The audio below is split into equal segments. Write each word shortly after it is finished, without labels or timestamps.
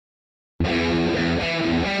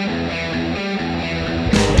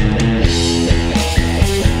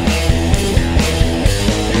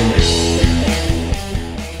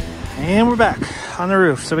we're back on the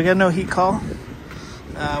roof. So we got no heat call.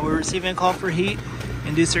 We're receiving a call for heat.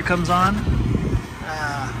 Inducer comes on.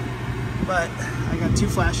 But I got 2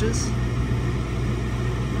 flashes.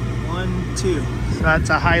 1, 2. So that's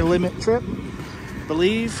a high limit trip, I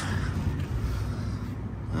believe.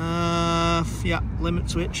 Yeah, limit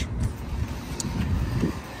switch.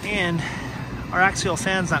 And our Axial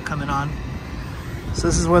fan's not coming on. So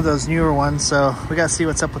this is one of those newer ones, so we gotta see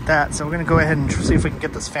what's up with that. So we're gonna go ahead and see if we can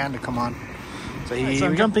get this fan to come on. So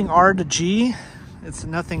I'm jumping R to G.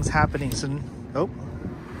 Nothing's happening. So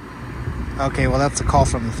okay, well that's a call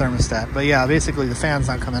from the thermostat. But yeah, basically the fan's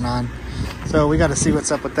not coming on. So we gotta see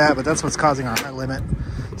what's up with that, but that's what's causing our high limit.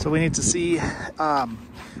 So we need to see,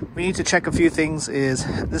 we need to check a few things.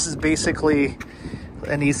 This is basically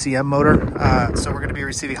an ECM motor. So we're going to be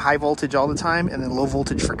receiving high voltage all the time and then low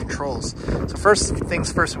voltage for controls. So first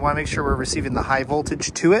things first, we want to make sure we're receiving the high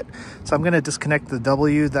voltage to it. So I'm going to disconnect the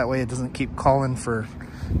W, that way it doesn't keep calling for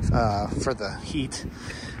the heat.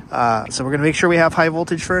 So we're going to make sure we have high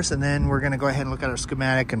voltage first, and then we're going to go ahead and look at our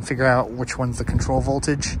schematic and figure out which one's the control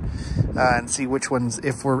voltage, and see which ones,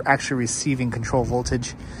 if we're actually receiving control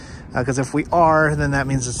voltage. Because if we are, then that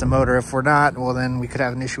means it's the motor. If we're not, well then we could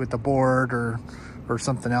have an issue with the board or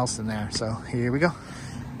something else in there. So here we go.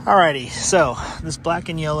 Alrighty, so this black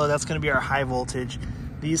and yellow, that's going to be our high voltage.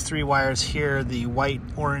 These 3 wires here, the white,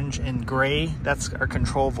 orange, and gray, that's our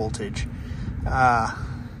control voltage.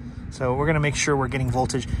 So we're going to make sure we're getting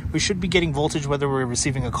voltage. We should be getting voltage whether we're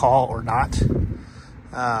receiving a call or not.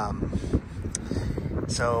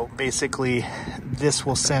 So basically this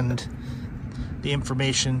will send the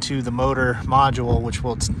information to the motor module,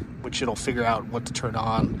 which it'll figure out what to turn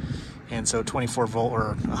on. And so 24 volt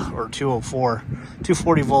or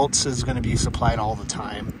 240 volts is going to be supplied all the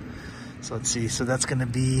time. So let's see. So that's going to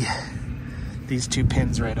be these 2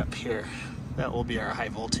 pins right up here. That will be our high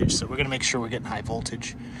voltage. So we're going to make sure we're getting high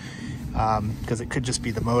voltage, because it could just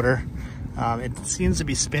be the motor. It seems to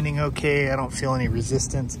be spinning okay. I don't feel any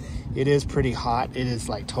resistance. It is pretty hot. It is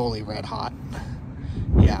like totally red hot.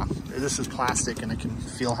 Yeah, this is plastic and I can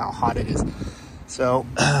feel how hot it is. So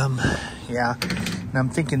yeah, and I'm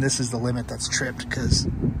thinking this is the limit that's tripped, because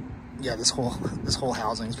yeah, this whole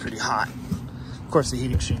housing is pretty hot. Of course the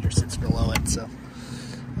heat exchanger sits below it. So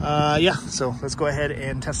yeah, so let's go ahead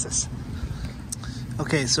and test this.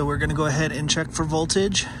 Okay, so we're gonna go ahead and check for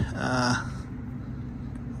voltage.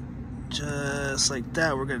 Just like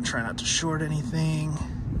that. We're gonna try not to short anything.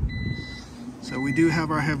 So we do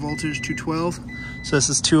have our high voltage 212. So this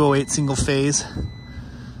is 208 single phase,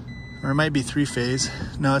 or it might be 3 phase.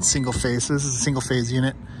 No, it's single phase. So this is a single phase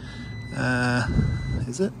unit.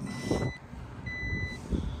 Is it?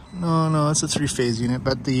 No, it's a 3 phase unit,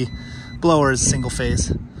 but the blower is single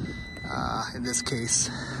phase in this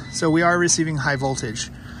case. So we are receiving high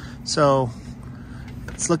voltage. So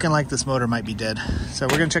it's looking like this motor might be dead. So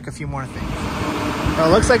we're gonna check a few more things. Well,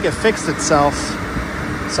 it looks like it fixed itself.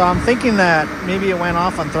 So I'm thinking that maybe it went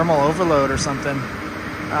off on thermal overload or something.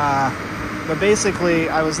 But basically,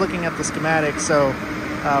 I was looking at the schematic. So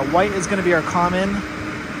white is going to be our common.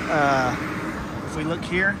 If we look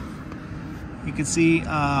here, you can see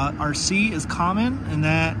our C is common, and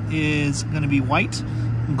that is going to be white.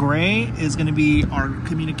 Gray is going to be our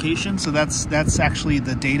communication. So that's actually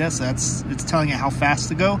the data. So it's telling it how fast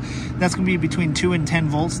to go. That's going to be between 2 and 10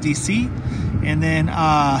 volts DC. And then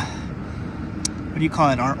what do you call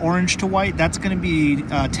it? Our orange to white, that's going to be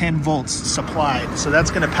 10 volts supplied. So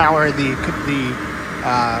that's going to power the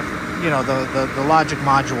logic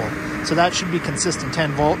module. So that should be consistent,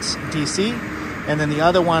 10 volts DC. And then the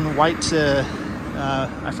other one, white to,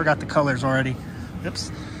 I forgot the colors already.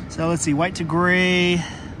 Oops. So let's see, white to gray.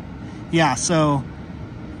 Yeah, so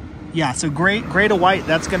gray to white,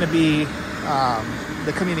 that's going to be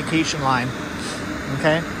the communication line.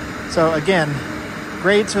 Okay. So again,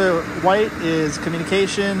 gray to white is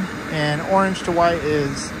communication, and orange to white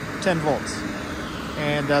is 10 volts.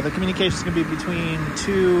 And the communication is going to be between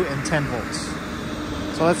 2 and 10 volts.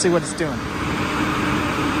 So let's see what it's doing.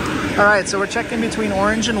 All right, so we're checking between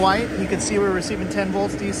orange and white. You can see we're receiving 10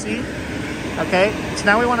 volts DC. Okay, so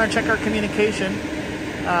now we want to check our communication,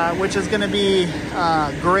 which is going to be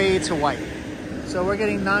gray to white. So we're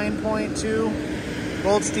getting 9.2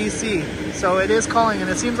 volts DC. So it is calling, and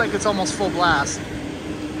it seems like it's almost full blast.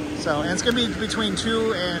 So, and it's going to be between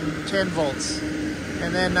 2 and 10 volts.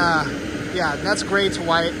 And then, yeah, that's gray to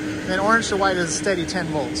white. And then orange to white is steady 10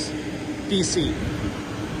 volts DC.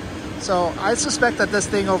 So I suspect that this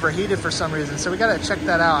thing overheated for some reason. So we got to check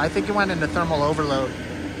that out. I think it went into thermal overload.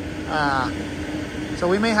 So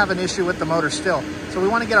we may have an issue with the motor still. So we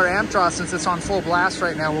want to get our amp draw, since it's on full blast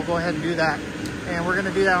right now. We'll go ahead and do that. and we're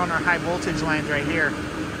gonna do that on our high voltage lines right here.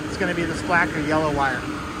 It's gonna be this black or yellow wire.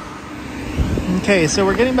 Okay, so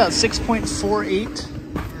we're getting about 6.48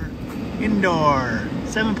 indoor,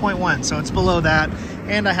 7.1, so it's below that,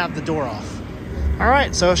 and I have the door off. All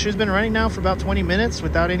right, so she's been running now for about 20 minutes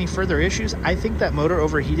without any further issues. I think that motor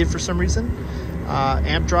overheated for some reason.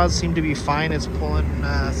 Amp draws seem to be fine. It's pulling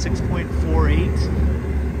 6.48,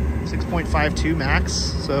 6.52 max,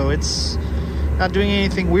 so it's not doing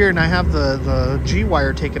anything weird, and I have the G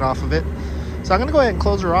wire taken off of it. So I'm gonna go ahead and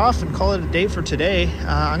close her off and call it a day for today.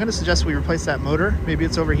 I'm gonna suggest we replace that motor. Maybe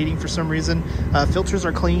it's overheating for some reason. Filters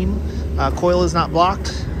are clean, coil is not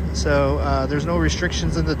blocked, so there's no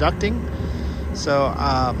restrictions in the ducting. So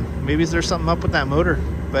maybe there's something up with that motor,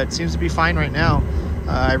 but it seems to be fine right now.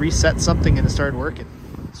 I reset something and it started working.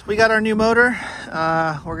 So we got our new motor.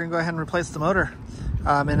 We're gonna go ahead and replace the motor.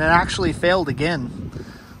 And it actually failed again.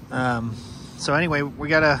 So anyway, we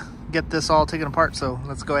gotta get this all taken apart, so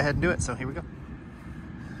let's go ahead and do it. So here we go.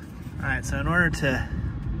 All right, so in order to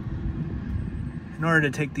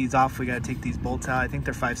take these off, we gotta take these bolts out. I think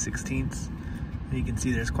they're 5/16. You can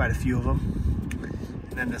see there's quite a few of them.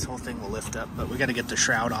 And then this whole thing will lift up, but we got to get the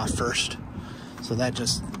shroud off first. So that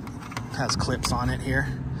just has clips on it here.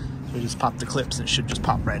 So we just pop the clips and it should just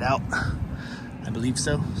pop right out. I believe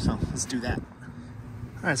so. So let's do that.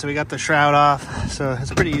 All right, so we got the shroud off. So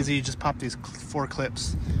it's pretty easy. You just pop these 4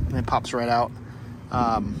 clips and it pops right out.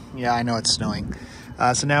 Yeah, I know it's snowing.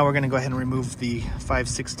 So now we're gonna go ahead and remove the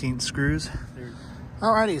 5/16 screws.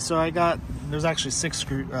 Alrighty, so there's actually 6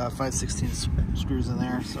 5/16 screws in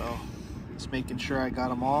there. So just making sure I got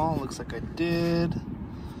them all. Looks like I did.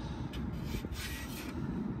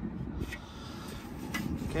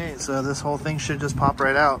 Okay, so this whole thing should just pop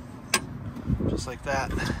right out, just like that.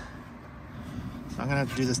 So I'm gonna have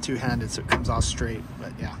to do this two-handed so it comes off straight,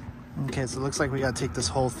 but yeah. Okay, so it looks like we gotta take this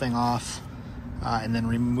whole thing off and then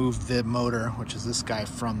remove the motor, which is this guy,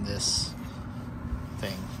 from this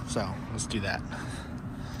thing. So let's do that.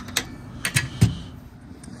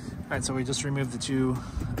 All right, so we just removed the 2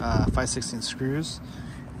 5/16 screws,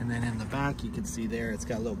 and then in the back you can see there it's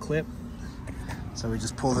got a little clip. So we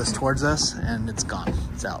just pull this towards us and it's gone,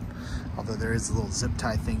 it's out. Although there is a little zip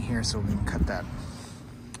tie thing here, so we can cut that.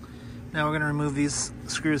 Now we're gonna remove these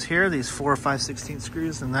screws here, these 4 5/16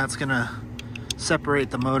 screws, and that's gonna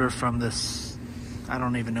separate the motor from this, I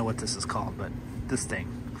don't even know what this is called, but this thing.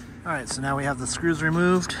 All right, so now we have the screws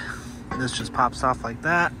removed. This just pops off like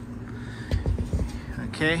that.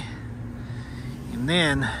 Okay. And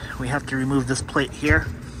then we have to remove this plate here,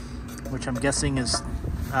 which I'm guessing is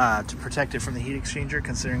to protect it from the heat exchanger,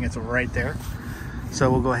 considering it's right there. So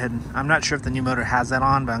we'll go ahead and, I'm not sure if the new motor has that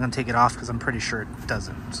on, but I'm gonna take it off because I'm pretty sure it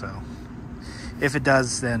doesn't. So if it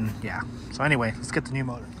does, then yeah. So anyway, let's get the new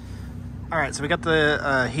motor. All right, so we got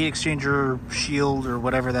the heat exchanger shield or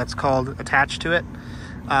whatever that's called attached to it.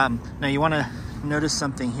 Now you wanna notice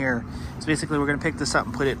something here. So basically we're gonna pick this up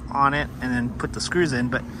and put it on it and then put the screws in,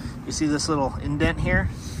 but you see this little indent here?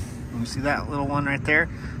 You see that little one right there?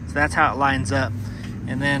 So that's how it lines up.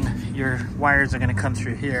 And then your wires are gonna come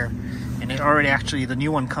through here. And it already actually, the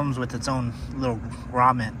new one comes with its own little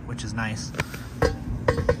grommet, which is nice.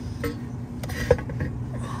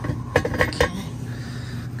 Okay,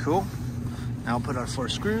 cool. Now I'll put our 4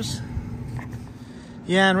 screws.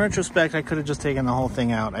 Yeah, in retrospect, I could have just taken the whole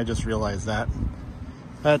thing out. I just realized that.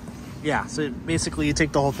 But yeah, so basically you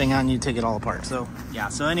take the whole thing out and you take it all apart. So yeah,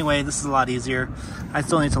 so anyway, this is a lot easier. I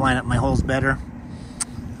still need to line up my holes better.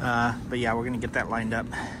 But yeah, we're gonna get that lined up.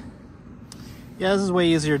 Yeah, this is way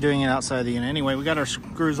easier doing it outside the unit. Anyway, we got our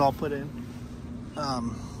screws all put in.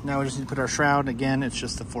 Now we just need to put our shroud. Again, it's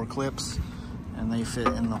just the 4 clips and they fit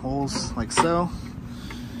in the holes like so.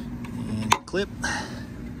 And clip,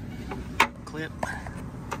 clip,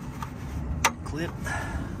 clip,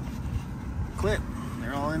 clip.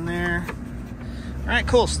 They're all in there. All right,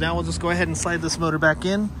 cool. So now we'll just go ahead and slide this motor back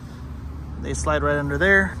in. They slide right under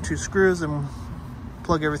there, 2 screws, and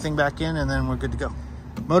plug everything back in, and then we're good to go.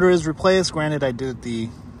 Motor is replaced. Granted, I did it the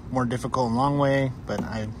more difficult and long way, but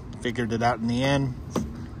I figured it out in the end.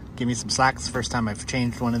 Give me some slack. It's the first time I've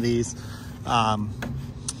changed one of these. But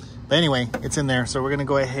anyway, it's in there. So we're gonna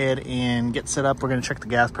go ahead and get set up. We're gonna check the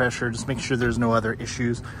gas pressure, just make sure there's no other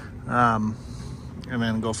issues, and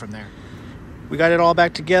then go from there. We got it all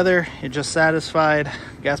back together. It just satisfied.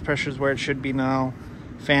 Gas pressure is where it should be now.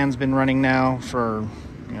 Fan's been running now for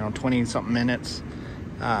 20 something minutes.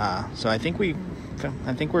 So I think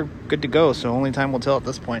we're good to go. So only time will tell at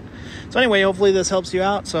this point. So anyway, hopefully this helps you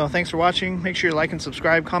out. So thanks for watching. Make sure you like and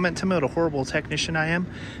subscribe. Comment, tell me what a horrible technician I am.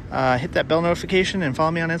 Hit that bell notification and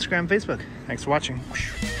follow me on Instagram and Facebook. Thanks for watching.